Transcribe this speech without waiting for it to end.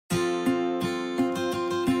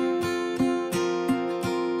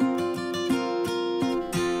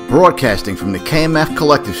Broadcasting from the KMF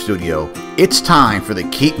Collective Studio, it's time for the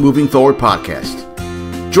Keep Moving Forward podcast.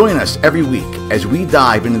 Join us every week as we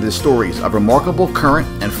dive into the stories of remarkable current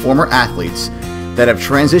and former athletes that have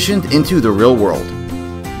transitioned into the real world.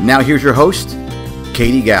 Now here's your host,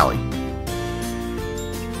 Katie Galley.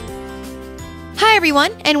 Hi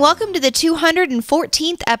everyone, and welcome to the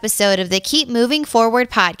 214th episode of the Keep Moving Forward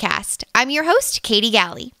podcast. I'm your host, Katie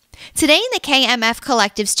Galley. Today in the KMF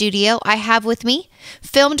Collective Studio, I have with me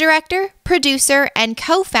film director, producer, and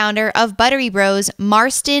co-founder of Buttery Bros,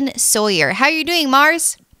 Marston Sawyer. How are you doing,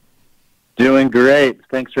 Marz? Doing great.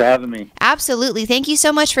 Thanks for having me. Absolutely. Thank you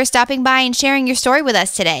so much for stopping by and sharing your story with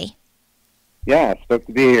us today. Yeah, stoked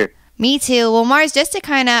to be here. Me too. Well, Marz, just to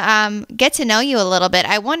kind of get to know you a little bit,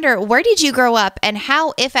 I wonder, where did you grow up and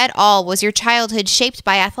how, if at all, was your childhood shaped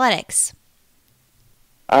by athletics?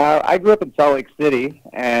 I grew up in Salt Lake City,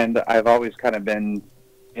 and I've always kind of been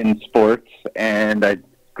in sports, and I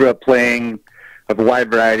grew up playing a wide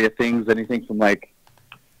variety of things, anything from like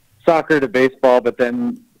soccer to baseball, but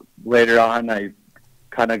then later on I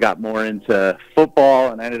kind of got more into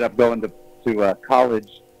football, and I ended up going to college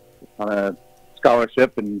on a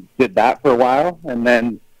scholarship and did that for a while, and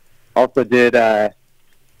then also did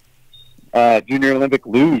junior Olympic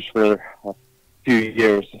luge for a few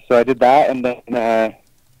years. So I did that, and then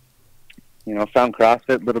found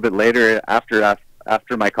CrossFit a little bit later after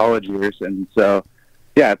my college years, and so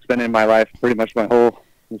yeah, it's been in my life pretty much my whole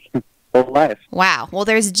life. Wow. Well,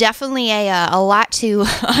 there's definitely a lot to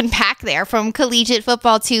unpack there, from collegiate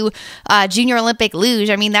football to junior Olympic luge.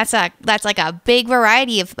 I mean, that's like a big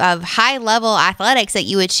variety of high level athletics that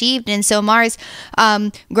you achieved. And so, Marz,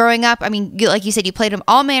 growing up, I mean, like you said, you played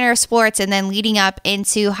all manner of sports, and then leading up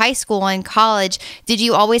into high school and college, did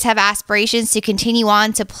you always have aspirations to continue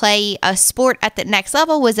on to play a sport at the next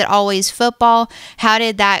level? Was it always football? How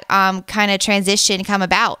did that kind of transition come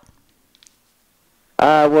about?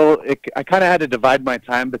 I kind of had to divide my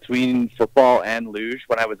time between football and luge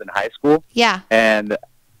when I was in high school. Yeah. And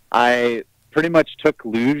I pretty much took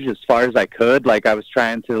luge as far as I could. Like, I was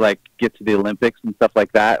trying to get to the Olympics and stuff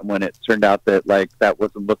like that. And when it turned out that that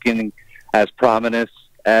wasn't looking as prominent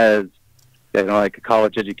as a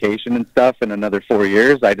college education and stuff in another 4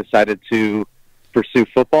 years, I decided to pursue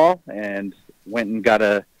football and went and got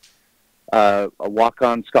a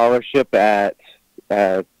walk-on scholarship at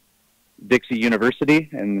Dixie University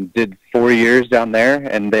and did 4 years down there,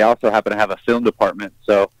 and they also happen to have a film department.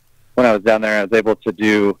 So when I was down there, I was able to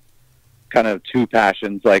do kind of two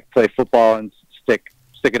passions, like play football and stick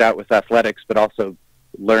it out with athletics, but also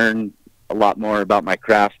learn a lot more about my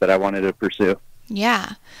craft that I wanted to pursue.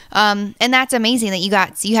 Yeah. And that's amazing that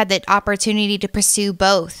you had the opportunity to pursue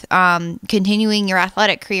both, continuing your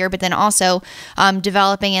athletic career, but then also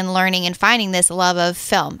developing and learning and finding this love of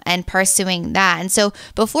film and pursuing that. And so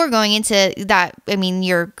before going into that, I mean,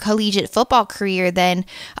 your collegiate football career, then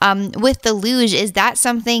with the luge, is that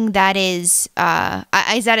something that is that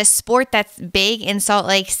a sport that's big in Salt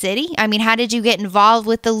Lake City? I mean, how did you get involved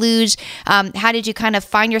with the luge? How did you kind of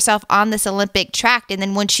find yourself on this Olympic track? And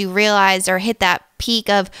then once you realized or hit that peak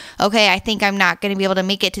of, okay, I think I'm not going to be able to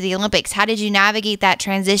make it to the Olympics, how did you navigate that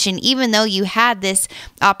transition, even though you had this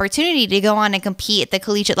opportunity to go on and compete at the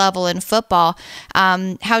collegiate level in football?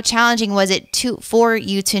 How challenging was it for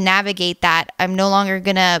you to navigate that? I'm no longer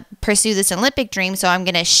going to pursue this Olympic dream, so I'm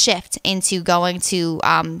going to shift into going to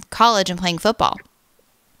college and playing football.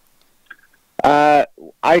 I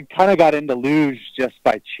kind of got into luge just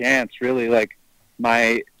by chance, really. Like,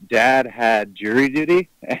 my dad had jury duty,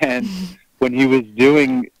 and when he was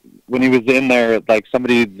in there,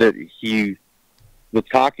 somebody that he was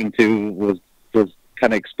talking to was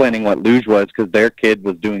kind of explaining what luge was, because their kid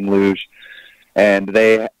was doing luge, and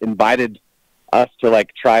they invited us to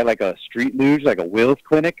try a street luge, a wheels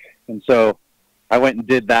clinic. And so I went and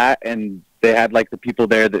did that, and they had the people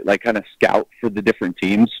there that kind of scout for the different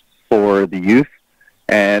teams for the youth,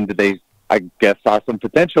 and they, I guess, saw some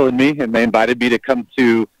potential in me, and they invited me to come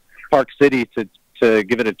to Park City to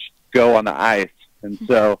give it a go on the ice. And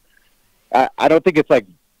so I don't think it's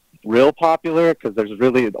real popular, because there's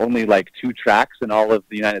really only 2 tracks in all of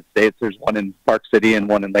the United States. There's one in Park City and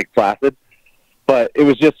one in Lake Placid, but it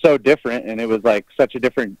was just so different, and it was such a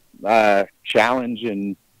different challenge.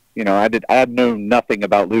 And I had known nothing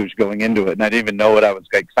about luge going into it, and I didn't even know what I was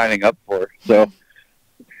signing up for. So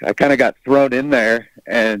I kind of got thrown in there,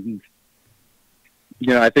 and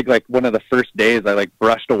I think one of the first days I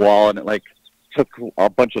brushed a wall, and it took a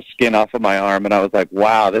bunch of skin off of my arm, and I was like,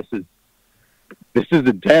 wow, this is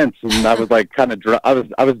intense. And I was kind of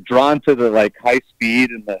I was drawn to the high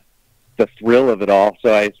speed and the thrill of it all.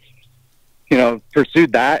 So I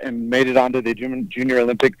pursued that and made it onto the junior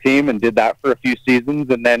Olympic team and did that for a few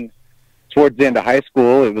seasons. And then towards the end of high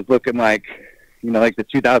school, it was looking like, like the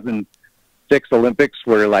 2006 Olympics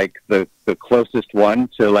were like the closest one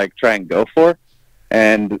to like try and go for.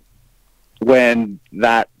 And when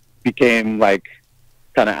that became like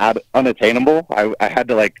kind of unattainable, I had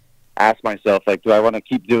to like ask myself, like, do I want to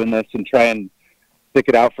keep doing this and try and stick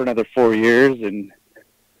it out for another 4 years and,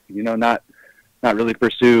 not really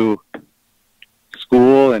pursue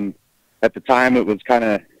school? And at the time it was kind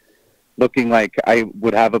of looking like I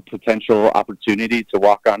would have a potential opportunity to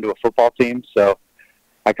walk onto a football team. So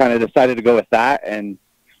I kind of decided to go with that. And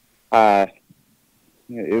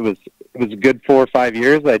it was a good 4 or 5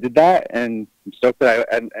 years that I did that. And I'm stoked that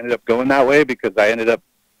I ended up going that way, because I ended up,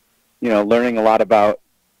 learning a lot about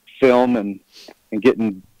film and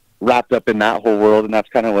getting wrapped up in that whole world. And that's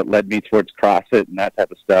kind of what led me towards CrossFit and that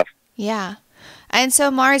type of stuff. Yeah. And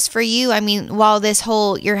so, Marz, for you, I mean, while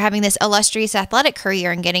you're having this illustrious athletic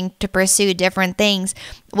career and getting to pursue different things,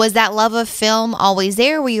 was that love of film always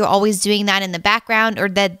there? Were you always doing that in the background, or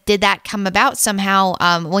did that come about somehow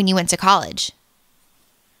when you went to college?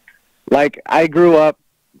 Like, I grew up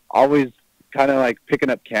always kind of like picking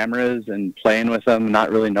up cameras and playing with them,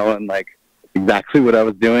 not really knowing like exactly what I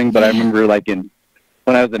was doing. But I remember like when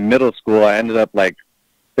I was in middle school, I ended up like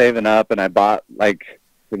saving up, and I bought like,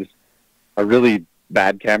 it was a really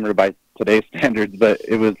bad camera by today's standards, but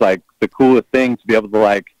it was like the coolest thing to be able to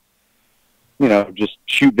like, just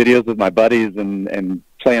shoot videos with my buddies and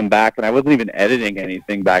play them back. And I wasn't even editing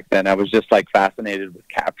anything back then. I was just like fascinated with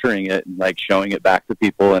capturing it and like showing it back to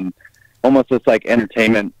people, and almost this like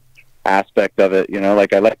entertainment aspect of it,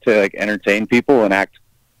 like I like to like entertain people and act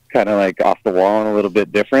kind of like off the wall and a little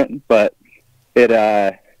bit different. But it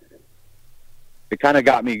kind of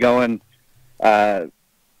got me going at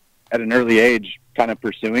an early age, kind of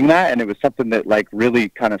pursuing that. And it was something that like really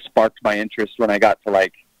kind of sparked my interest when I got to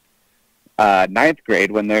like ninth grade,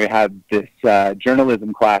 when they had this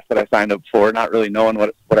journalism class that I signed up for, not really knowing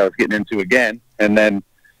what I was getting into again. And then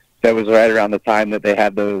that was right around the time that they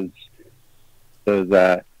had those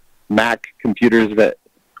Mac computers that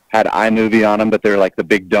had iMovie on them, but they were like the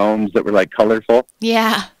big domes that were like colorful.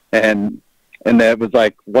 Yeah. And that was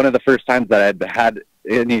like one of the first times that I'd had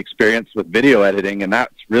any experience with video editing. And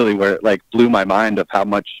that's really where it like blew my mind of how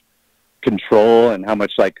much control and how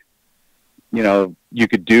much like, you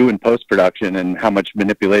could do in post-production, and how much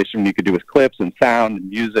manipulation you could do with clips and sound and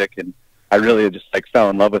music. And I really just like fell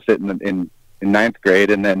in love with it in ninth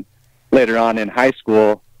grade. And then later on in high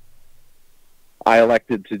school, I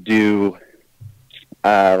elected to do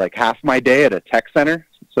like half my day at a tech center.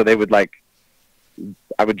 So they would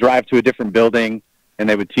I would drive to a different building, and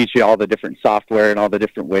they would teach you all the different software and all the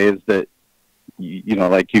different ways that,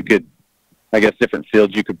 like you could, I guess, different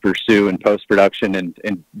fields you could pursue in post-production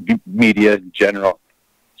and media in general.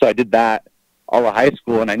 So I did that all of high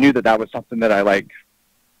school, and I knew that was something that I like.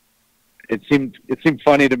 It seemed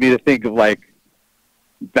funny to me to think of like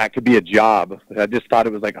that could be a job. I just thought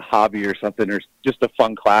it was like a hobby or something, or just a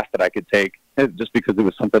fun class that I could take, just because it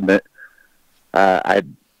was something that I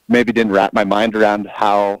maybe didn't wrap my mind around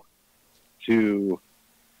how to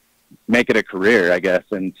make it a career, I guess.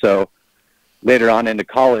 And so later on into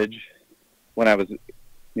college, when I was,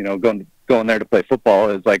 going there to play football,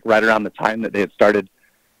 it was like right around the time that they had started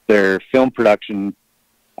their film production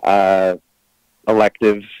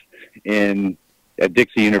elective at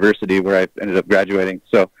Dixie University, where I ended up graduating.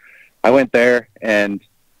 So I went there and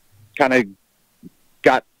kind of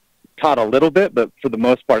got taught a little bit, but for the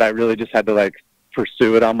most part, I really just had to like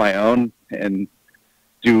pursue it on my own and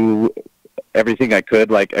do everything I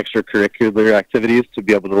could, like extracurricular activities, to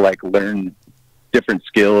be able to like learn different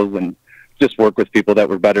skills and just work with people that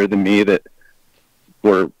were better than me, that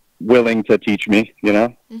were willing to teach me,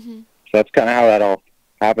 Mm-hmm. So that's kind of how that all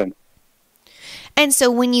happened. And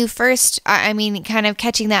so when you first, kind of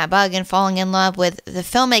catching that bug and falling in love with the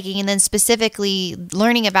filmmaking, and then specifically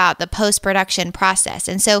learning about the post-production process.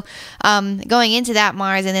 And so going into that,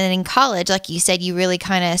 Marz, and then in college, like you said, you really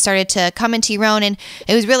kind of started to come into your own, and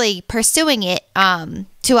it was really pursuing it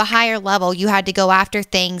to a higher level. You had to go after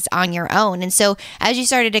things on your own. And so as you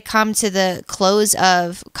started to come to the close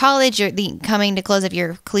of college, or coming to close of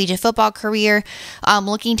your collegiate football career,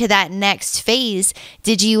 looking to that next phase,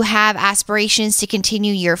 did you have aspirations to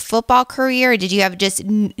continue your football career? Or did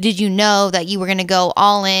you know that you were going to go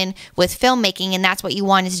all in with filmmaking, and that's what you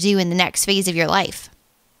wanted to do in the next phase of your life?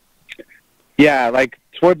 Yeah, like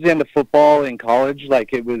towards the end of football in college,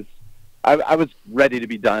 like it was, I was ready to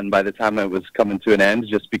be done by the time it was coming to an end,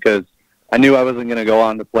 just because I knew I wasn't going to go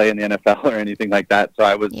on to play in the NFL or anything like that. So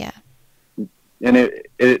I was and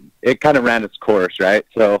it kind of ran its course, right?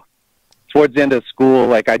 So towards the end of school,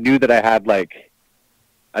 like I knew that I had like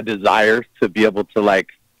a desire to be able to like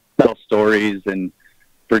tell stories and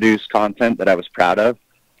produce content that I was proud of.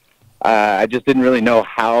 I just didn't really know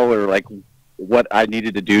how or like what I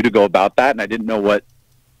needed to do to go about that, and I didn't know what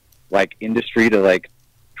like industry to like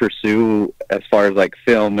pursue as far as like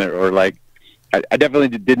film or like I definitely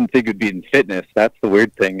didn't think it would be in fitness. That's the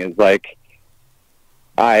weird thing is like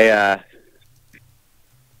I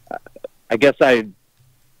guess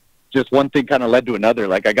just one thing kind of led to another.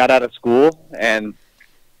 Like I got out of school and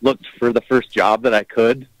looked for the first job that I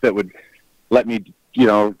could that would let me, you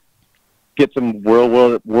know, get some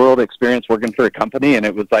world experience working for a company. And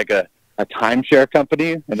it was like a timeshare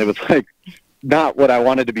company, and it was like not what I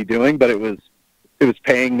wanted to be doing, but it was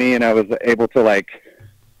paying me, and I was able to like,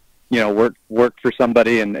 you know, work for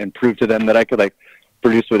somebody and prove to them that I could like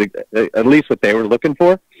produce at least what they were looking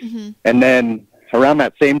for. Mm-hmm. And then around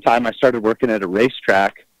that same time, I started working at a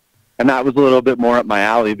racetrack, and that was a little bit more up my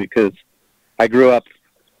alley because I grew up,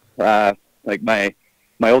 like my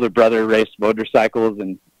older brother raced motorcycles,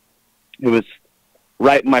 and it was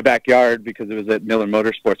right in my backyard because it was at Miller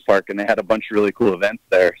Motorsports Park, and they had a bunch of really cool events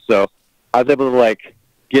there. So I was able to like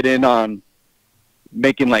get in on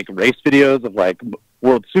making like race videos of like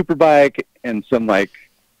World Superbike and some like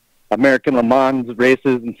American Le Mans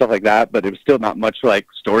races and stuff like that, but it was still not much like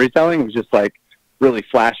storytelling. It was just like really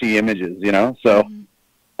flashy images, you know? So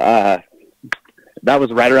that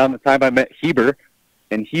was right around the time I met Heber,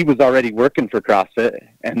 and he was already working for CrossFit,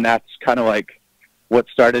 and that's kind of like what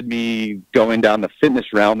started me going down the fitness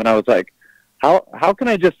realm. And I was like, how can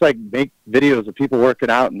I just like make videos of people working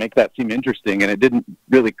out and make that seem interesting? And it didn't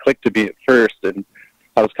really click to me at first. And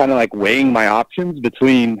I was kind of like weighing my options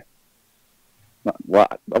between, well,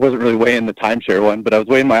 I wasn't really weighing the timeshare one, but I was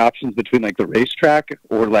weighing my options between like the racetrack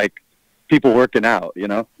or like people working out, you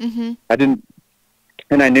know? Mm-hmm.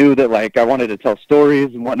 And I knew that like I wanted to tell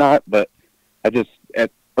stories and whatnot, but I just,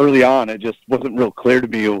 early on, it just wasn't real clear to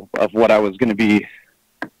me of what I was going to be,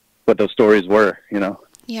 what those stories were, you know?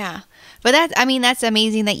 Yeah. But that's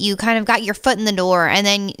amazing that you kind of got your foot in the door and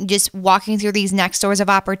then just walking through these next doors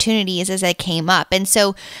of opportunities as they came up. And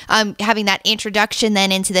so having that introduction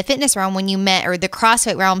then into the fitness realm when you met, or the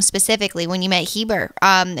CrossFit realm specifically, when you met Heber,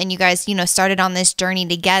 and you guys, you know, started on this journey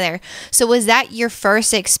together. So was that your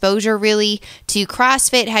first exposure really to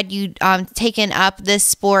CrossFit? Had you taken up this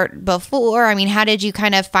sport before? I mean, how did you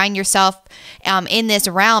kind of find yourself in this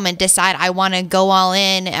realm and decide, I want to go all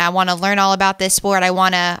in, I want to learn all about this sport, I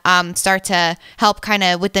want to start to help kind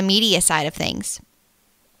of with the media side of things?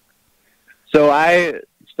 So I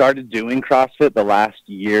started doing CrossFit the last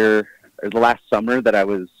year, or the last summer that I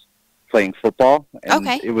was playing football. And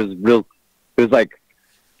okay. It was like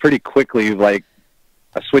pretty quickly like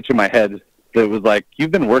a switch in my head that was like,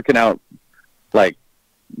 you've been working out like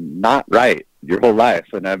not right your whole life.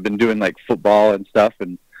 And I've been doing like football and stuff.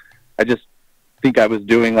 And I just think I was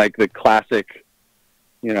doing like the classic,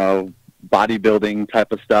 you know, bodybuilding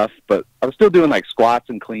type of stuff, but I was still doing like squats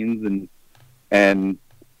and cleans and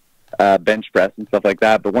bench press and stuff like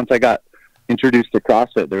that. But once I got introduced to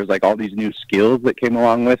CrossFit, there was like all these new skills that came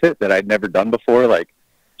along with it that I'd never done before, like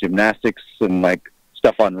gymnastics and like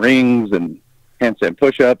stuff on rings and handstand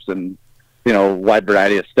push-ups and, you know, wide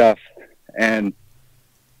variety of stuff. And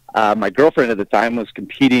my girlfriend at the time was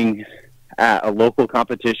competing at a local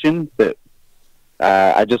competition that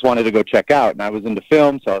I just wanted to go check out, and I was into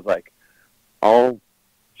film, so I was like, I'll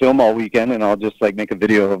film all weekend and I'll just like make a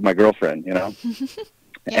video of my girlfriend, you know?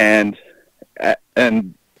 Yeah.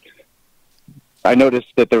 And I noticed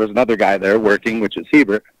that there was another guy there working, which is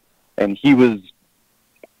Heber, and he was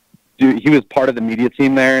part of the media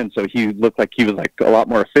team there. And so he looked like he was like a lot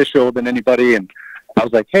more official than anybody. And I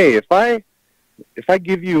was like, hey, if I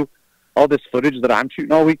give you all this footage that I'm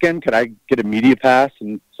shooting all weekend, could I get a media pass?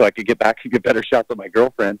 And so I could get back and get better shots of my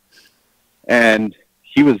girlfriend. And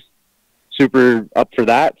he was super up for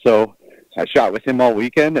that, so I shot with him all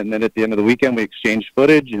weekend, and then at the end of the weekend we exchanged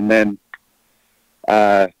footage, and then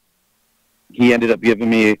he ended up giving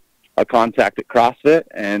me a contact at CrossFit,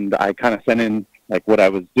 and I kind of sent in like what I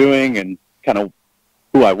was doing and kind of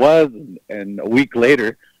who I was, and a week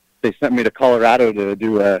later they sent me to Colorado to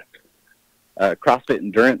do a CrossFit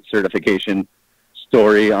endurance certification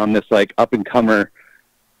story on this like up-and-comer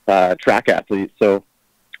track athlete. So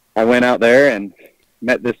I went out there and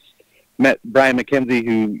met Brian McKenzie,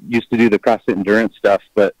 who used to do the CrossFit endurance stuff,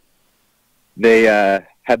 but they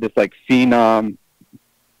had this like phenom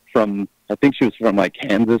from, I think she was from like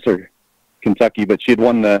Kansas or Kentucky, but she had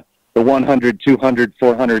won the 100, 200,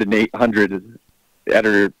 400, and 800 at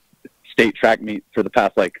her state track meet for the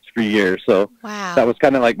past like 3 years. So wow. that was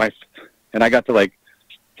kind of like and I got to like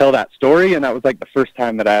tell that story, and that was like the first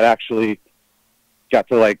time that I had actually got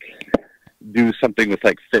to like do something with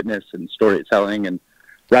like fitness and storytelling. And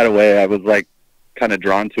right away I was like kind of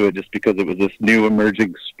drawn to it just because it was this new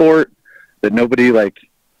emerging sport that nobody like,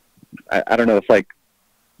 I don't know if like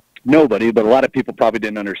nobody, but a lot of people probably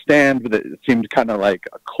didn't understand, but it seemed kind of like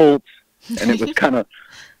a cult, and it was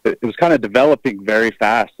kind of developing very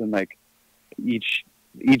fast. And like each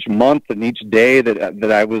month and each day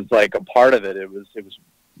that I was like a part of it, it was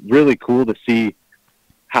really cool to see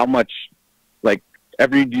how much like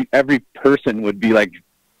every person would be like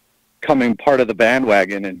coming part of the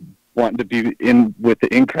bandwagon and wanting to be in with the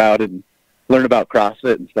in crowd and learn about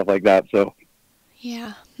CrossFit and stuff like that. So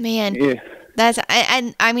yeah, man. Yeah.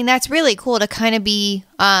 I mean, that's really cool to kind of be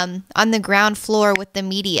on the ground floor with the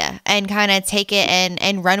media and kind of take it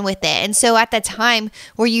and run with it. And so at the time,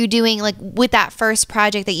 were you doing like with that first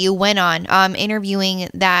project that you went on, interviewing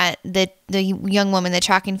the young woman, the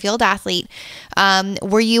track and field athlete,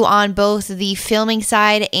 were you on both the filming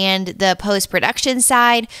side and the post-production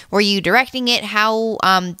side? Were you directing it? How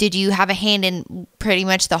did you have a hand in pretty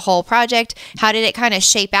much the whole project? How did it kind of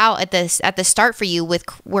shape out at the start for you with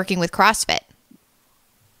working with CrossFit?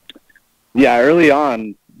 Yeah, early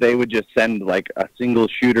on, they would just send like a single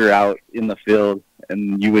shooter out in the field,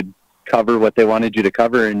 and you would cover what they wanted you to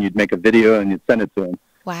cover, and you'd make a video and you'd send it to them.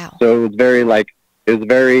 Wow. So it was very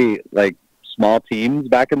small teams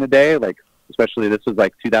back in the day, like especially this was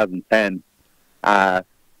like 2010.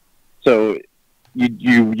 So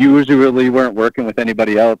you usually really weren't working with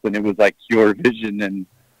anybody else, and it was like your vision, and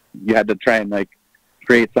you had to try and like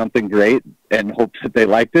create something great and hope that they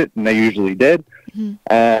liked it, and they usually did.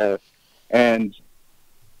 Mm-hmm. And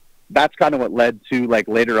that's kind of what led to like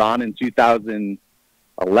later on in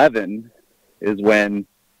 2011 is when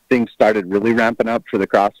things started really ramping up for the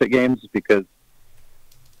CrossFit Games, because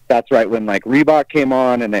that's right when like Reebok came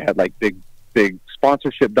on and they had like big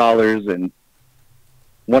sponsorship dollars. And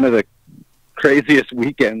one of the craziest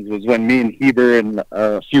weekends was when me and Heber and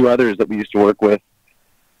a few others that we used to work with,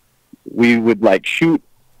 we would like shoot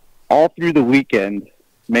all through the weekend,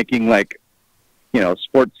 making like,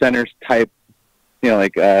 Sports Centers type,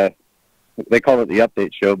 like they call it the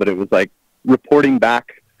update show, but it was like reporting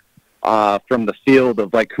back from the field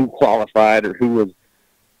of like who qualified or who was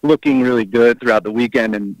looking really good throughout the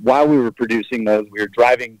weekend. And while we were producing those, we were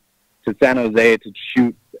driving to San Jose to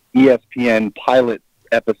shoot ESPN pilot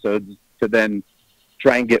episodes to then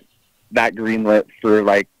try and get that greenlit for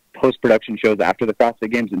like post-production shows after the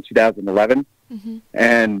CrossFit Games in 2011. Mm-hmm.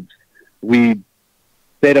 And we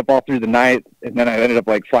stayed up all through the night, and then I ended up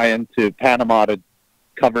like flying to Panama to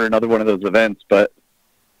cover another one of those events. But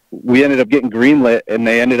we ended up getting greenlit, and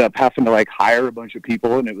they ended up having to like hire a bunch of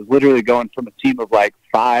people, and it was literally going from a team of like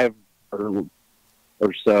 5 or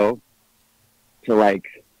so to like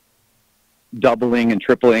doubling and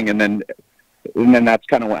tripling, and then that's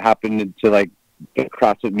kind of what happened to like the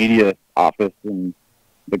CrossFit media office and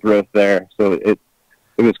the growth there. So it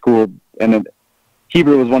was cool. And then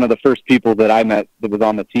Heber was one of the first people that I met that was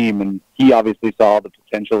on the team, and he obviously saw the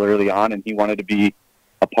potential early on, and he wanted to be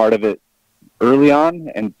a part of it early on.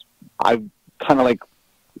 And I kind of like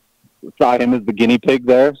saw him as the guinea pig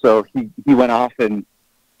there. So he went off and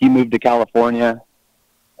he moved to California,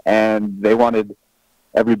 and they wanted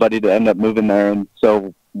everybody to end up moving there. And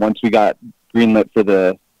so once we got greenlit for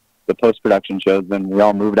the post-production shows, then we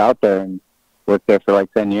all moved out there and worked there for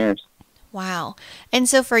like 10 years. Wow. And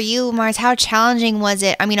so for you, Marz, how challenging was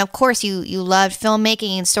it? I mean, of course, you loved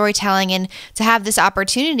filmmaking and storytelling, and to have this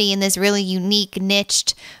opportunity in this really unique,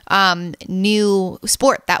 niched, new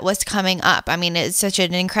sport that was coming up. I mean, it's such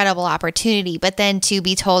an incredible opportunity. But then to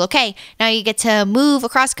be told, okay, now you get to move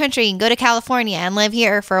across country and go to California and live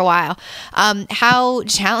here for a while. How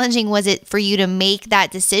challenging was it for you to make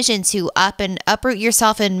that decision to uproot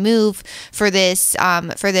yourself and move for this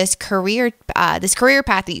career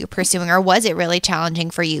path that you're pursuing? Or was it really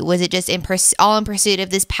challenging for you? Was it just all in pursuit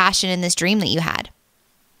of this passion and this dream that you had?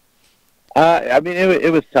 I mean,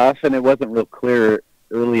 it was tough, and it wasn't real clear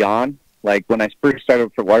early on. Like when I first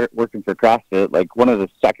started working for CrossFit, like one of the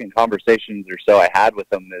second conversations or so I had with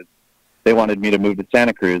them is they wanted me to move to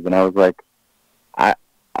Santa Cruz, and I was like,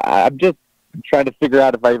 I'm just trying to figure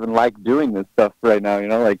out if I even like doing this stuff right now.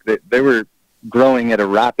 Like they were growing at a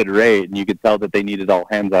rapid rate, and you could tell that they needed all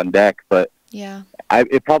hands on deck. But yeah,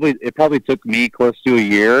 it probably took me close to a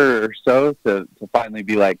year or so to finally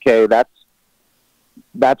be like, okay,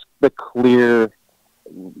 that's the clear,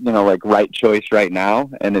 like right choice right now,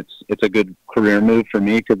 and it's a good career move for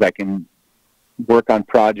me because I can work on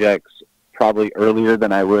projects probably earlier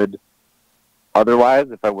than I would otherwise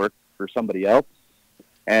if I worked for somebody else.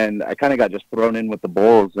 And I kind of got just thrown in with the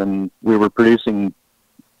Bulls, and we were producing,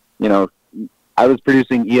 I was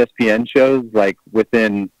producing ESPN shows like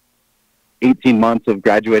within 18 months of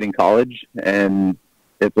graduating college. And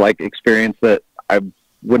it's like experience that I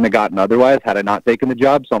wouldn't have gotten otherwise had I not taken the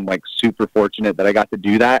job. So I'm like super fortunate that I got to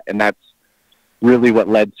do that. And that's really what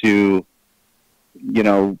led to,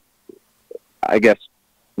 I guess,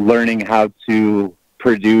 learning how to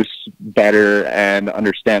produce better and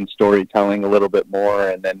understand storytelling a little bit more,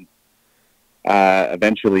 and then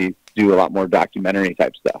eventually do a lot more documentary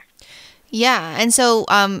type stuff. Yeah. And so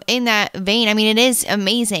in that vein, I mean, it is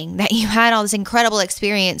amazing that you had all this incredible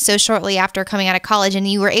experience so shortly after coming out of college, and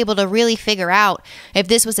you were able to really figure out if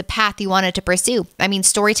this was a path you wanted to pursue. I mean,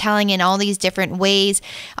 storytelling in all these different ways,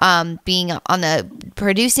 being on the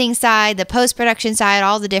producing side, the post-production side,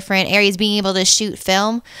 all the different areas, being able to shoot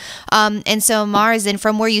film. And so Marz, and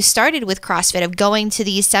from where you started with CrossFit, of going to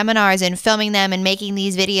these seminars and filming them and making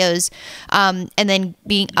these videos, and then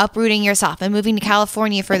uprooting yourself and moving to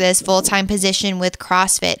California for this full-time position with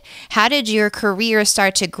CrossFit. How did your career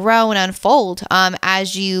start to grow and unfold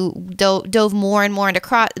as you dove more and more into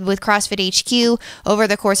with CrossFit HQ over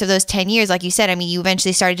the course of those 10 years? Like you said, I mean, you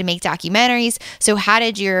eventually started to make documentaries. So how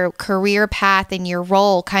did your career path and your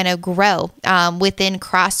role kind of grow within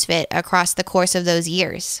CrossFit across the course of those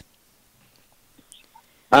years?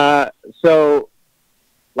 So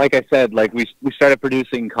like I said, like we started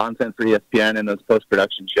producing content for ESPN and those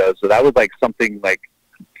post-production shows. So that was like something like,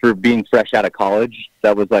 for being fresh out of college,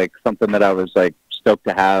 that was like something that I was like stoked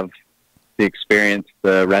to have, the experience,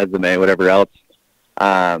 the resume, whatever else.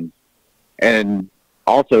 And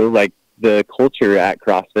also like the culture at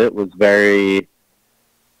CrossFit was very,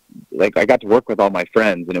 like I got to work with all my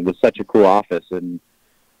friends, and it was such a cool office. And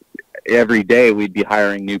every day we'd be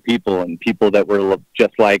hiring new people, and people that were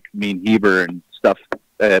just like me and Heber and stuff,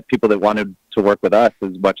 people that wanted to work with us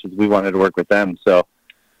as much as we wanted to work with them. So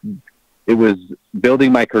it was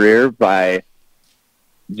building my career by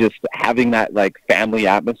just having that like family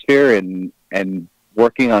atmosphere and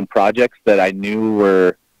working on projects that I knew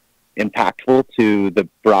were impactful to the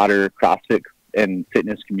broader CrossFit and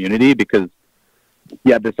fitness community, because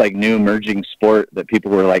you had this like new emerging sport that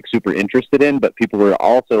people were like super interested in, but people were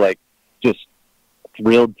also like just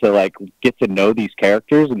thrilled to like get to know these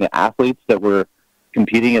characters and the athletes that were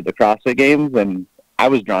competing at the CrossFit Games. And I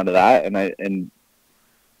was drawn to that, and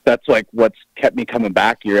that's like what's kept me coming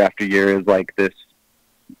back year after year, is like this,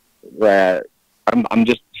 I'm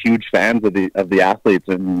just huge fans of the athletes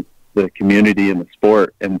and the community and the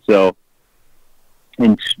sport. And so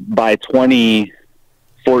by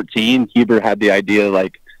 2014, Heber had the idea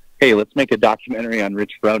like, hey, let's make a documentary on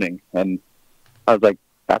Rich Froning. And I was like,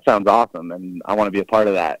 that sounds awesome, and I want to be a part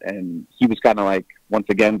of that. And he was kind of like, once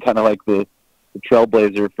again, kind of like the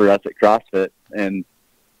trailblazer for us at CrossFit. And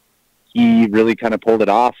he really kind of pulled it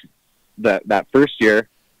off that first year,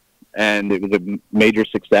 and it was a major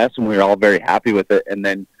success, and we were all very happy with it. And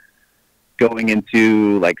then going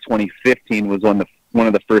into like 2015 was one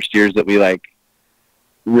of the first years that we like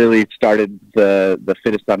really started the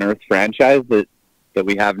Fittest on Earth franchise that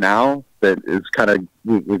we have now. That is kind of,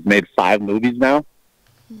 we've made 5 movies now,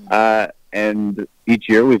 and each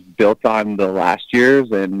year we've built on the last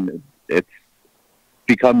year's, and it's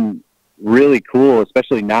become really cool,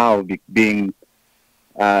 especially now being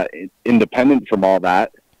independent from all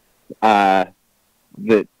that, that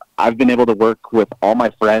I've been able to work with all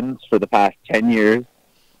my friends for the past 10 years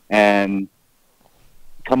and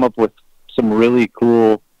come up with some really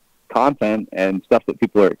cool content and stuff that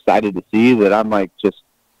people are excited to see, that I'm like just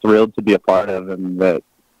thrilled to be a part of, and that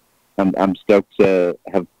I'm stoked to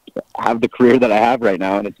have the career that I have right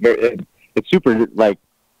now. And it's super like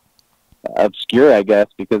obscure, I guess,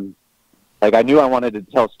 because like I knew I wanted to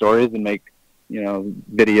tell stories and make,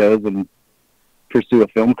 videos and pursue a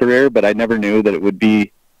film career, but I never knew that it would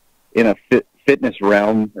be in a fitness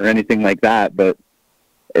realm or anything like that. But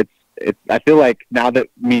I feel like now that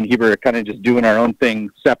me and Heber are kind of just doing our own thing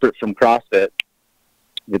separate from CrossFit,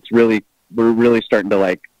 we're really starting to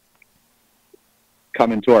like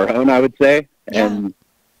come into our own, I would say. Yeah.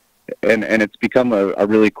 And it's become a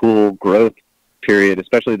really cool growth period,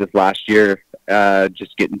 especially this last year,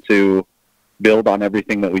 just getting to build on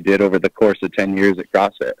everything that we did over the course of 10 years at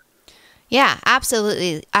CrossFit. Yeah,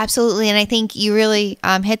 absolutely. Absolutely. And I think you really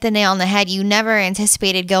hit the nail on the head. You never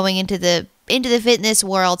anticipated going into the into the fitness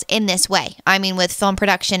world in this way. I mean, with film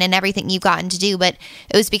production and everything you've gotten to do, but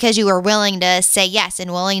it was because you were willing to say yes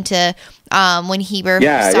and willing to, when Heber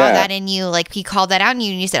saw that in you, like he called that out in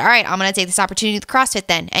you and you said, all right, I'm going to take this opportunity with CrossFit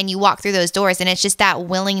then. And you walk through those doors, and it's just that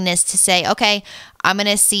willingness to say, okay, I'm going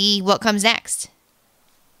to see what comes next.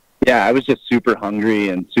 Yeah, I was just super hungry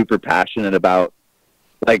and super passionate about,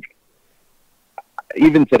 like,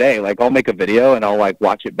 even today, like, I'll make a video and I'll, like,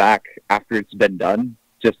 watch it back after it's been done,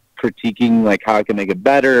 just critiquing, like, how I can make it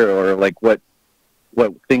better, or, like, what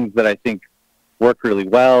things that I think work really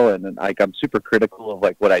well. And, like, I'm super critical of,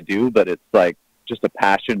 like, what I do, but it's, like, just a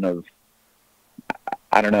passion of,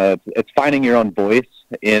 I don't know, it's finding your own voice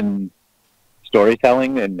in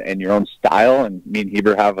storytelling and your own style. And me and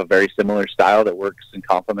Heber have a very similar style that works and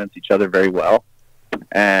complements each other very well.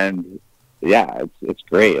 And yeah, it's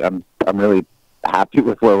great. I'm really happy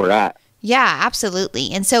with where we're at. Yeah,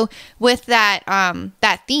 absolutely. And so with that,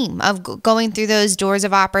 that theme of going through those doors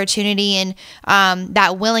of opportunity and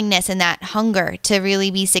that willingness and that hunger to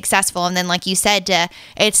really be successful. And then, like you said,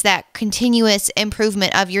 it's that continuous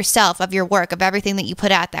improvement of yourself, of your work, of everything that you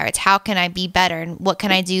put out there. It's how can I be better and what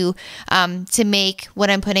can I do to make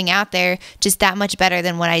what I'm putting out there just that much better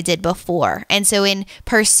than what I did before. And so in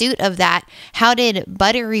pursuit of that, how did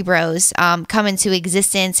Buttery Bros come into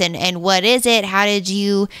existence, and what is it? How did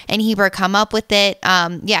you and Heber come up with it?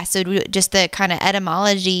 So just the kind of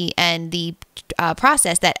etymology and the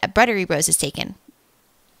process that Buttery Bros has taken.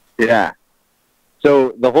 Yeah.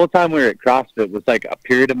 So the whole time we were at CrossFit was like a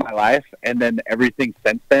period of my life, and then everything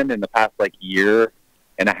since then in the past like year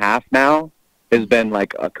and a half now has been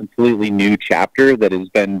like a completely new chapter that has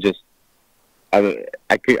been just, I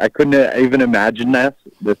couldn't even imagine the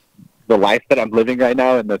life that I'm living right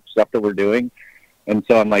now and the stuff that we're doing. And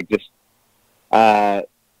so I'm like, just,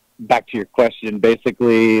 back to your question,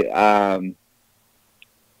 basically, I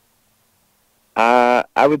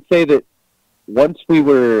would say that once we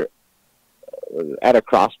were at a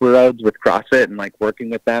crossroads with CrossFit and like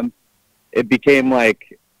working with them, it became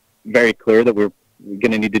like very clear that we're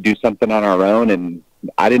going to need to do something on our own. And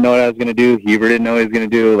I didn't know what I was going to do. Heber didn't know what he was going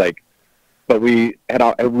to do. Like, but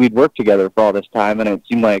we'd worked together for all this time, and it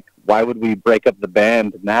seemed like, why would we break up the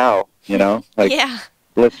band now? You know, like, yeah.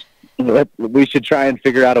 We should try and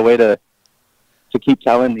figure out a way to keep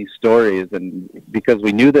telling these stories. And because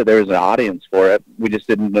we knew that there was an audience for it, we just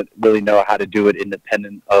didn't really know how to do it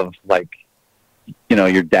independent of, like, you know,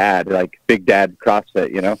 your dad, like Big Dad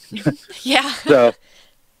CrossFit, you know? Yeah.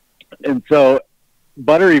 So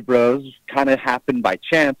Buttery Bros kind of happened by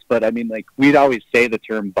chance, but I mean, like, we'd always say the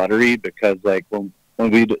term Buttery because, like, when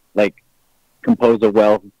we'd like compose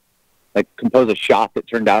a shot that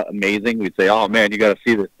turned out amazing, we'd say, "Oh man, you got to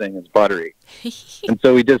see this thing, it's Buttery." And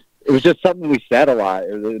so it was just something we said a lot.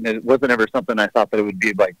 It wasn't ever something I thought that it would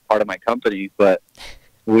be like part of my company, but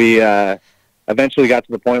we eventually got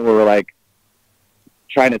to the point where we're like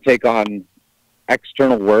trying to take on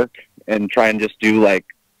external work and try and just do like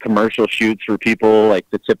commercial shoots for people, like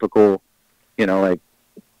the typical, you know, like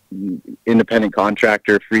independent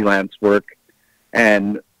contractor, freelance work.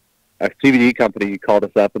 And a CBD company called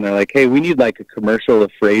us up and they're like, "Hey, we need like a commercial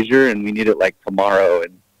of Fraser, and we need it like tomorrow,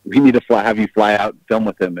 and we need to have you fly out and film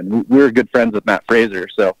with him." And we were good friends with Matt Fraser,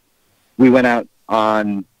 so we went out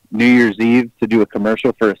on New Year's Eve to do a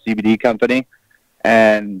commercial for a CBD company.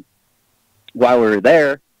 And while we were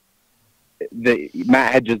there,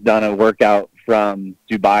 Matt had just done a workout from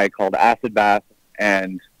Dubai called Acid Bath,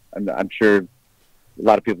 and I'm sure a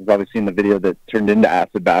lot of people have probably seen the video that turned into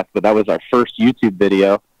Acid Bath, but that was our first YouTube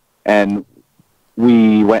video. And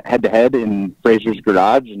we went head-to-head in Fraser's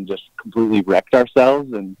garage and just completely wrecked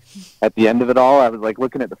ourselves. And at the end of it all, I was like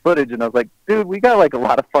looking at the footage, and I was like, "Dude, we got like a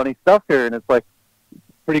lot of funny stuff here." And it's like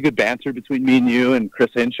pretty good banter between me and you, and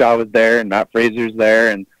Chris Hinshaw was there, and Matt Fraser's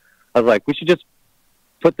there. And I was like, we should just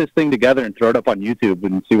put this thing together and throw it up on YouTube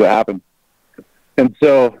and see what happens. And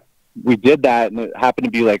so we did that, and it happened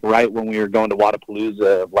to be like right when we were going to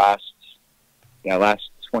Wadapalooza in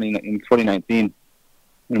 2019.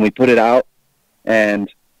 And we put it out, and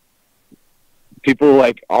people,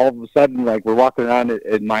 like, all of a sudden, like, we're walking around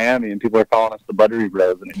in Miami, and people are calling us the Buttery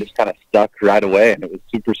Bros, and it just kind of stuck right away, and it was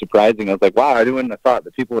super surprising. I was like, wow, I wouldn't have thought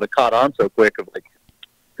that people would have caught on so quick, of like,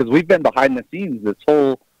 because we've been behind the scenes this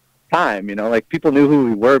whole time, you know, like, people knew who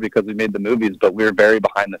we were because we made the movies, but we were very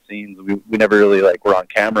behind the scenes. We never really, like, were on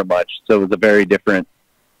camera much, so it was a very different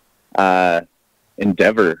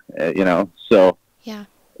endeavor, you know, so. Yeah.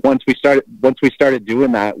 Once we started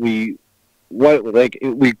doing that, we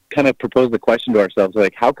kind of proposed the question to ourselves,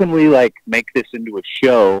 like, how can we like make this into a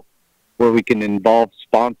show where we can involve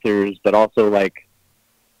sponsors, but also like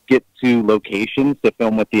get to locations to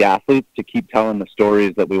film with the athletes to keep telling the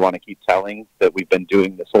stories that we want to keep telling, that we've been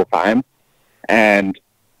doing this whole time. And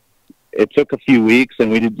it took a few weeks,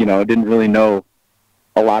 and we didn't really know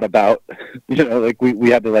a lot about, like we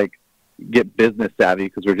had to like get business savvy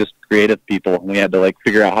because we're just creative people, and we had to like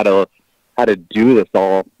figure out how to do this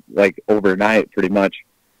all like overnight pretty much.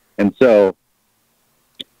 And so,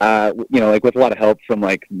 like with a lot of help from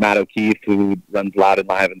like Matt O'Keefe, who runs Loud and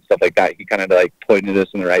Live and stuff like that, he kind of like pointed us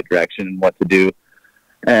in the right direction and what to do.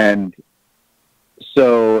 And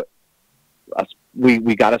so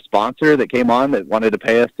we got a sponsor that came on that wanted to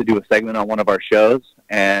pay us to do a segment on one of our shows,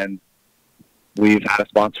 and we've had a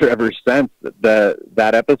sponsor ever since that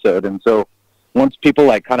episode. And so once people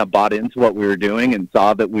like kind of bought into what we were doing and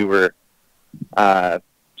saw that we were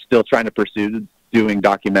still trying to pursue doing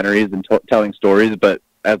documentaries and telling stories, but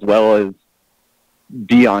as well as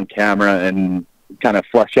be on camera and kind of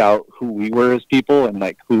flesh out who we were as people and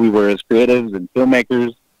like who we were as creatives and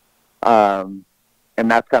filmmakers. And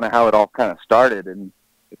that's kind of how it all kind of started. And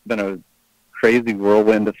it's been a crazy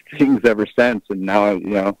whirlwind of things ever since. And now,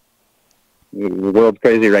 the world's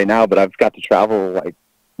crazy right now, but I've got to travel like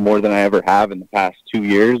more than I ever have in the past 2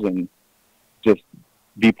 years and just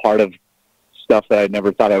be part of stuff that I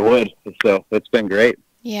never thought I would. So it's been great.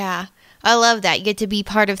 Yeah. I love that. You get to be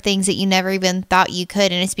part of things that you never even thought you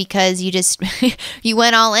could. And it's because you just, you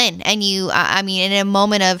went all in, and in a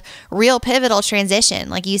moment of real pivotal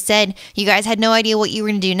transition. Like you said, you guys had no idea what you were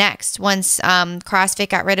going to do next once CrossFit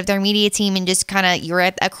got rid of their media team, and just kind of, you were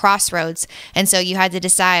at a crossroads. And so you had to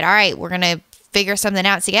decide, all right, we're going to figure something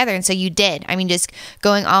out together. And so you did. I mean, just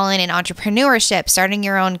going all in entrepreneurship, starting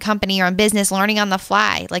your own company, your own business, learning on the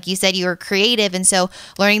fly. Like you said, you were creative, and so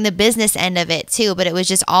learning the business end of it too. But it was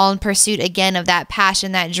just all in pursuit again of that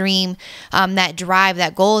passion, that dream, that drive,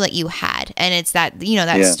 that goal that you had. And it's that,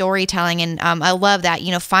 storytelling. And I love that,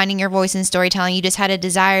 finding your voice in storytelling. You just had a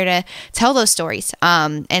desire to tell those stories.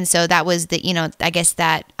 And so that was the, I guess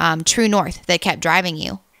that true north that kept driving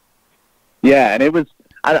you. Yeah. And it was,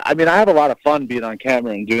 I mean, I have a lot of fun being on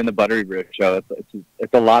camera and doing the Buttery Bro show.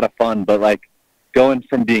 It's a lot of fun, but like going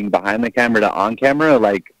from being behind the camera to on camera,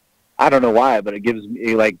 like, I don't know why, but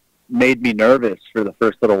it made me nervous for the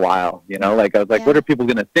first little while, like I was like, What are people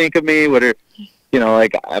going to think of me? What are,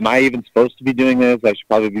 like, am I even supposed to be doing this? I should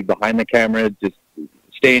probably be behind the camera, just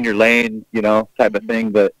stay in your lane, type of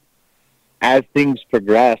thing. But as things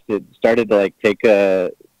progressed, it started to like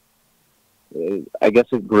I guess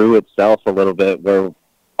it grew itself a little bit, where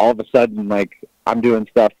all of a sudden, like, I'm doing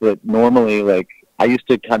stuff that normally, like, I used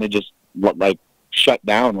to kind of just, like, shut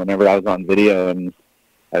down whenever I was on video, and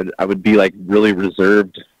I would be, like, really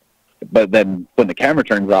reserved. But then when the camera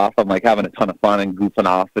turns off, I'm, like, having a ton of fun and goofing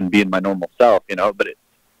off and being my normal self, But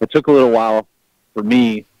it took a little while for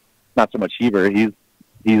me, not so much Heber. He's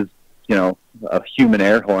a human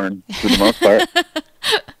air horn for the most part.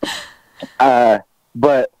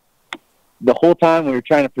 But the whole time we were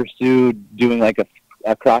trying to pursue doing, like,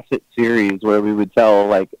 a CrossFit series where we would tell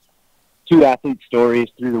like 2 athlete stories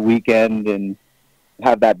through the weekend and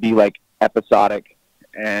have that be like episodic.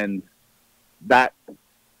 And that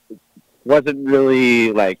wasn't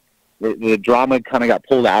really like the drama kind of got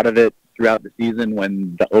pulled out of it throughout the season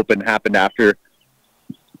when the Open happened after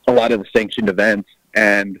a lot of the sanctioned events.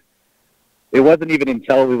 And it wasn't even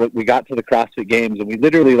until we got to the CrossFit Games, and we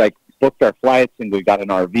literally like booked our flights and we got an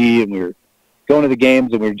RV and we were going to the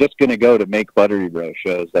games, and we were just going to go to make Buttery Bro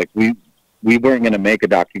shows. Like we weren't going to make a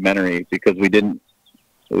documentary because we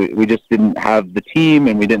just didn't have the team,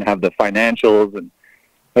 and we didn't have the financials and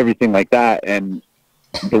everything like that. And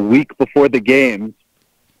the week before the games,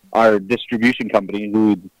 our distribution company,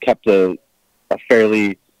 who kept a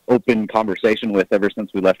fairly open conversation with ever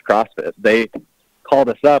since we left CrossFit, they called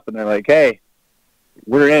us up and they're like, "Hey,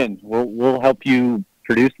 we're in. We'll help you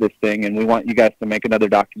produce this thing, and we want you guys to make another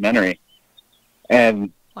documentary."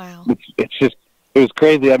 And wow, it was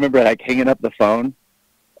crazy. I remember like hanging up the phone,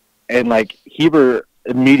 and like Heber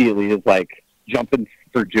immediately is like jumping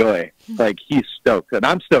for joy. Like he's stoked, and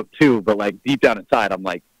I'm stoked too. But like deep down inside, I'm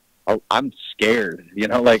like, I'm scared.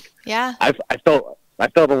 Like yeah, I felt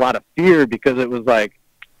a lot of fear because it was like,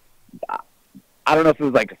 I don't know if it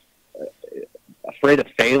was like afraid of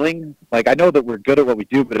failing. Like I know that we're good at what we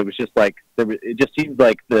do, but it was just like it just seemed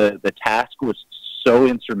like the task was so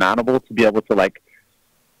insurmountable to be able to like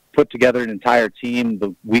put together an entire team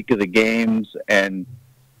the week of the games and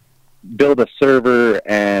build a server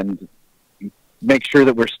and make sure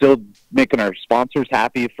that we're still making our sponsors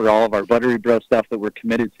happy for all of our Buttery Bro stuff that we're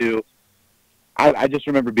committed to. I just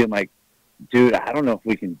remember being like, dude, I don't know if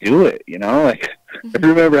we can do it. Like I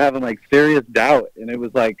remember having like serious doubt, and it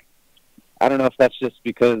was like, I don't know if that's just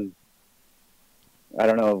because, I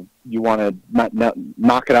don't know, you want to not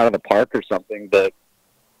knock it out of the park or something, but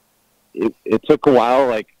it took a while,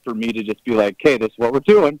 like, for me to just be like, okay, this is what we're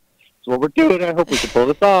doing. This is what we're doing. I hope we can pull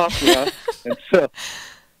this off, you know?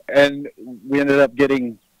 And we ended up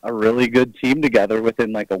getting a really good team together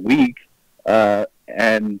within like a week,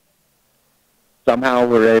 and somehow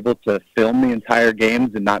we were able to film the entire games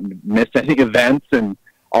and not miss any events, and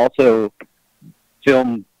also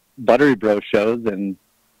film Buttery Bro shows. And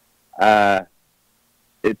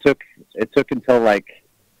it took until like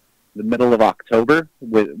the middle of October.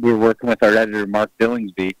 We were working with our editor Mark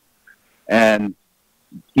Billingsby, and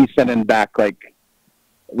he sent in back like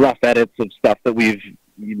rough edits of stuff that we've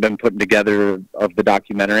been putting together of the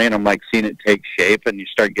documentary, and I'm like seeing it take shape, and you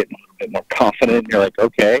start getting a little bit more confident, and you're like,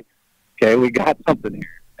 okay, we got something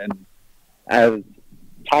here. And as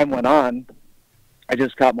time went on, I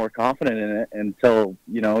just got more confident in it until,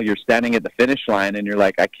 you know, you're standing at the finish line and you're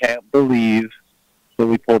like, I can't believe that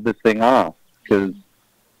we pulled this thing off. Because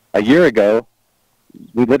a year ago,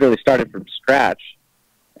 we literally started from scratch,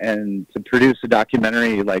 and to produce a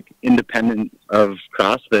documentary like independent of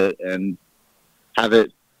CrossFit and have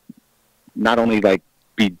it not only like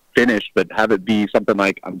be finished, but have it be something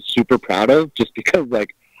like I'm super proud of, just because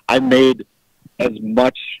like I made as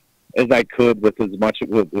much as I could with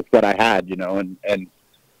what I had, you know, and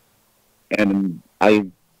I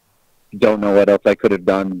don't know what else I could have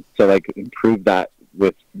done to like improve that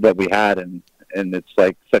with what we had, and it's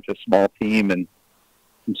like such a small team, and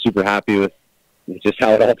I'm super happy with just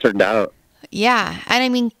how it all turned out. Yeah, and I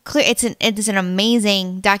mean, it's an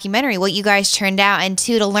amazing documentary what you guys turned out, and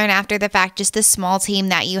too, to learn after the fact just the small team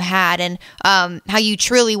that you had, and how you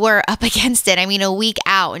truly were up against it. I mean, a week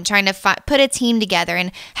out and trying to put a team together,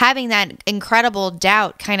 and having that incredible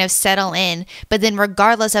doubt kind of settle in, but then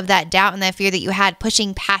regardless of that doubt and that fear that you had,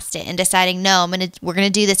 pushing past it and deciding, no, we're gonna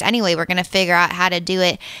do this anyway. We're gonna figure out how to do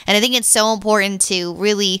it. And I think it's so important to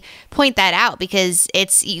really point that out, because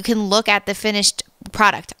you can look at the finished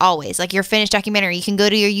product always, like your finished documentary. You can go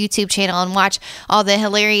to your YouTube channel and watch all the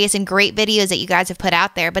hilarious and great videos that you guys have put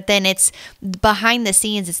out there, but then it's behind the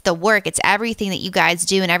scenes, it's the work, it's everything that you guys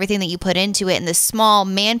do and everything that you put into it, and the small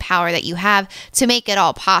manpower that you have to make it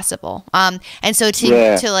all possible. And so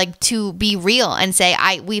to be real and say,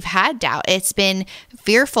 we've had doubt, it's been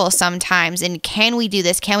fearful sometimes, and can we do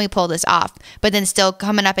this, can we pull this off, but then still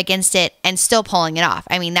coming up against it and still pulling it off.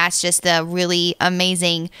 I mean, that's just the really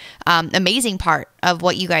amazing part of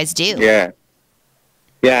what you guys do.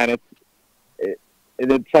 Yeah, and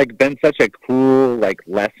it's like been such a cool like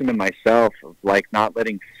lesson in myself of like not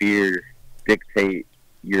letting fear dictate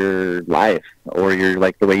your life, or your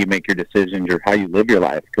like the way you make your decisions, or how you live your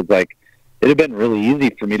life. Because like it had been really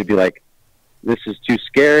easy for me to be like, this is too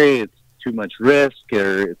scary, it's too much risk,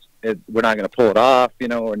 or we're not going to pull it off, you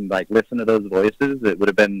know, and like listen to those voices. It would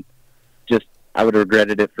have been just, I would have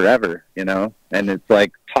regretted it forever, you know. And it's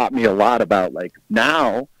like taught me a lot about like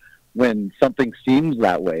now when something seems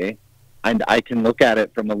that way, and I can look at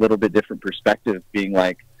it from a little bit different perspective, being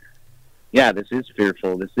like, yeah, this is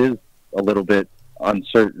fearful, this is a little bit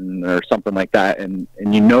uncertain or something like that, and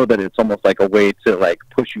you know that it's almost like a way to like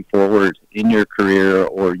push you forward in your career,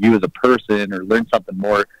 or you as a person, or learn something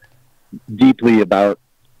more deeply about,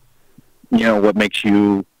 you know, what makes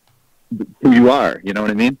you who you are, you know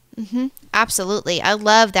what I mean? Mm-hmm. Absolutely. I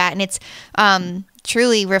love that. And it's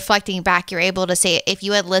truly reflecting back, you're able to say, if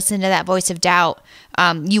you had listened to that voice of doubt,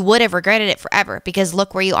 you would have regretted it forever, because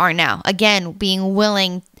look where you are now. Again, being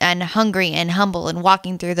willing and hungry and humble and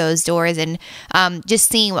walking through those doors, and just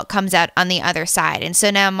seeing what comes out on the other side. And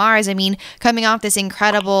so now, Marz, I mean, coming off this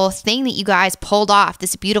incredible thing that you guys pulled off,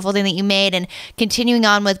 this beautiful thing that you made, and continuing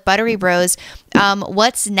on with Buttery Bros,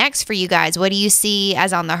 what's next for you guys? What do you see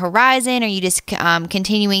as on the horizon? Are you just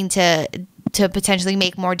continuing to potentially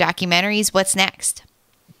make more documentaries? What's next?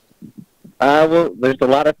 Well, there's a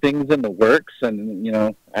lot of things in the works, and you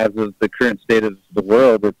know, as of the current state of the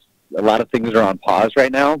world, it's a lot of things are on pause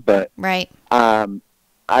right now. But right, I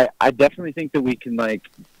definitely think that we can like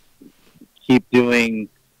keep doing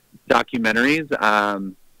documentaries.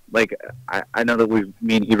 Like I know that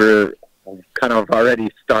me and Heber kind of already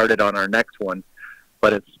started on our next one,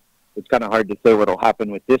 but it's kind of hard to say what'll happen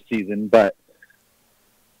with this season. But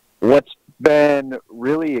what's been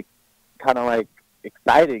really kind of like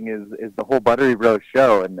exciting is the whole Buttery Bros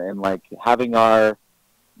show, and like having our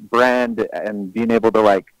brand and being able to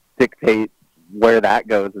like dictate where that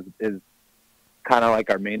goes is kind of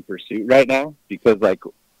like our main pursuit right now, because like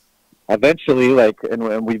eventually like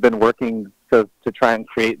and we've been working to try and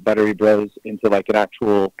create Buttery Bros into like an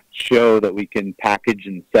actual show that we can package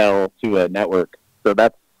and sell to a network. So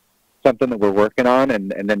that's something that we're working on,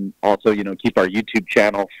 and then also, you know, keep our YouTube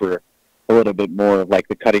channel for a little bit more of like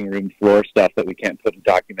the cutting room floor stuff that we can't put in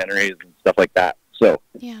documentaries and stuff like that. So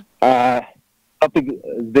something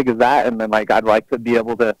as big as that, and then like I'd like to be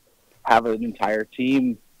able to have an entire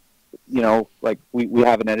team, you know, like we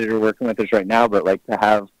have an editor working with us right now, but like to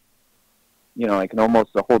have, you know, like almost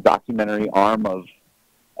a whole documentary arm of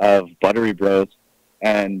Buttery Bros,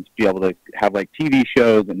 and be able to have like TV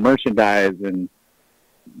shows and merchandise, and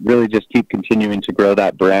really just keep continuing to grow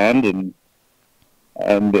that brand. And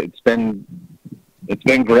it's been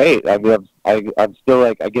great. I'm still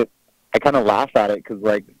like, I kind of laugh at it, because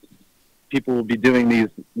like people will be doing these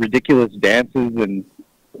ridiculous dances and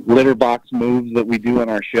litter box moves that we do on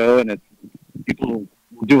our show, and it's people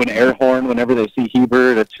do an air horn whenever they see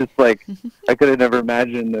Hebert. It's just like I could have never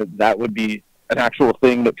imagined that would be an actual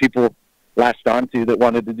thing that people latched onto, that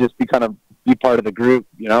wanted to just be part of the group,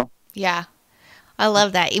 you know? Yeah. I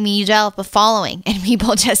love that. I mean, you develop a following and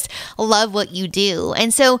people just love what you do.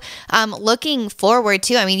 And so looking forward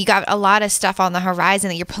to, I mean, you got a lot of stuff on the horizon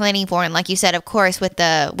that you're planning for. And like you said, of course, with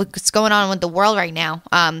what's going on with the world right now,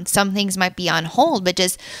 some things might be on hold, but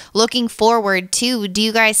just looking forward to, do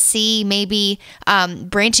you guys see maybe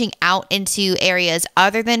branching out into areas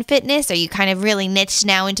other than fitness? Are you kind of really niched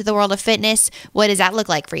now into the world of fitness? What does that look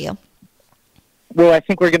like for you? Well, I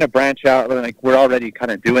think we're going to branch out. Like, we're already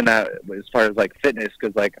kind of doing that as far as like fitness,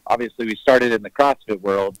 because like obviously we started in the CrossFit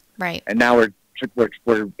world, right? And now we're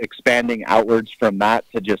expanding outwards from that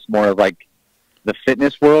to just more of like the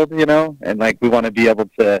fitness world, you know. And like we want to be able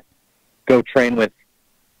to go train with,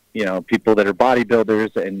 you know, people that are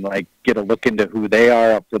bodybuilders, and like get a look into who they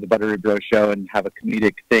are up for the Buttery Bro show, and have a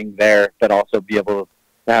comedic thing there, but also be able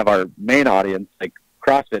to have our main audience like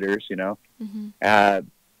CrossFitters, you know. Mm-hmm.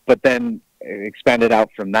 But then expand it out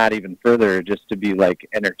from that even further, just to be like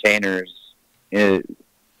entertainers, you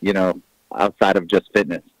know, outside of just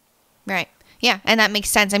fitness. Right. Yeah. And that makes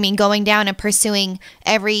sense. I mean, going down and pursuing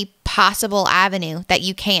every possible avenue that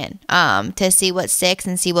you can, to see what sticks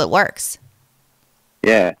and see what works.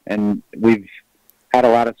 Yeah. And we've had a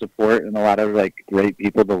lot of support and a lot of like great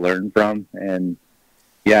people to learn from. And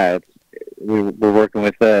yeah, we're working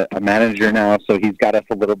with a manager now, so he's got us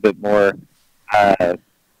a little bit more,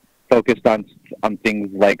 focused on things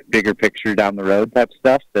like bigger picture down the road type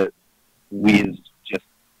stuff that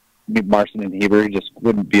Marson and Hebert just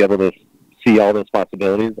wouldn't be able to see all those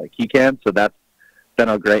possibilities like he can. So that's been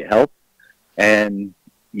a great help. And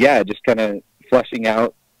yeah, just kind of fleshing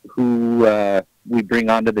out who we bring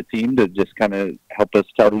onto the team to just kind of help us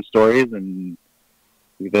tell these stories, and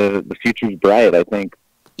the future's bright, I think.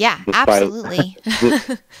 Yeah, absolutely.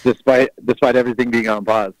 despite everything being on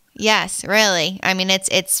pause. Yes, really. I mean,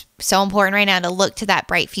 it's so important right now to look to that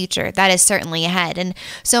bright future that is certainly ahead. And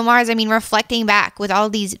so, Marz, I mean, reflecting back with all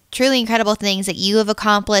these truly incredible things that you have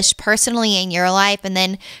accomplished personally in your life, and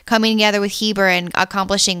then coming together with Hebert and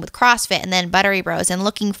accomplishing with CrossFit and then Buttery Bros, and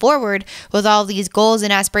looking forward with all these goals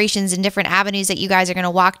and aspirations and different avenues that you guys are going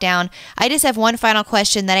to walk down, I just have one final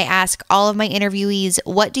question that I ask all of my interviewees.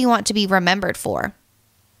 What do you want to be remembered for?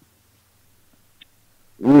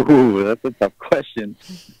 Ooh, that's a tough question.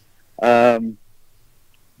 You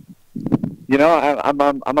know,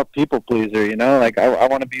 I'm a people pleaser, you know, like I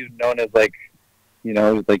want to be known as like, you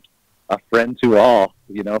know, like a friend to all,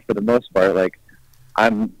 you know, for the most part. Like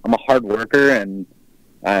I'm a hard worker, and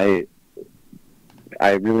I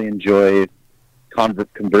really enjoy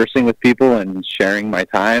conversing with people and sharing my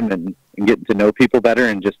time and getting to know people better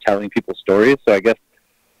and just telling people stories. So I guess,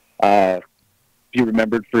 be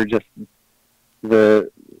remembered for just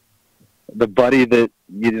the buddy that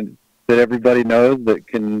that everybody knows, that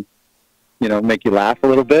can, you know, make you laugh a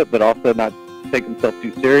little bit, but also not take himself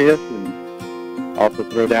too serious, and also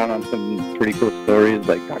throw down on some pretty cool stories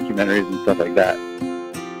like documentaries and stuff like that.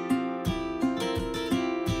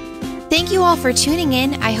 Thank you all for tuning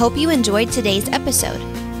in. I hope you enjoyed today's episode.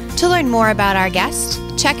 To learn more about our guest,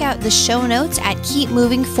 check out the show notes at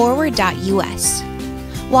keepmovingforward.us.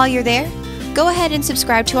 While you're there, go ahead and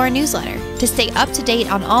subscribe to our newsletter to stay up to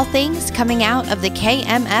date on all things coming out of the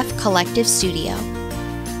KMF Collective Studio.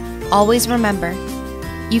 Always remember,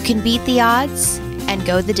 you can beat the odds and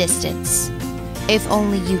go the distance if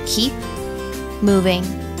only you keep moving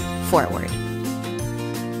forward.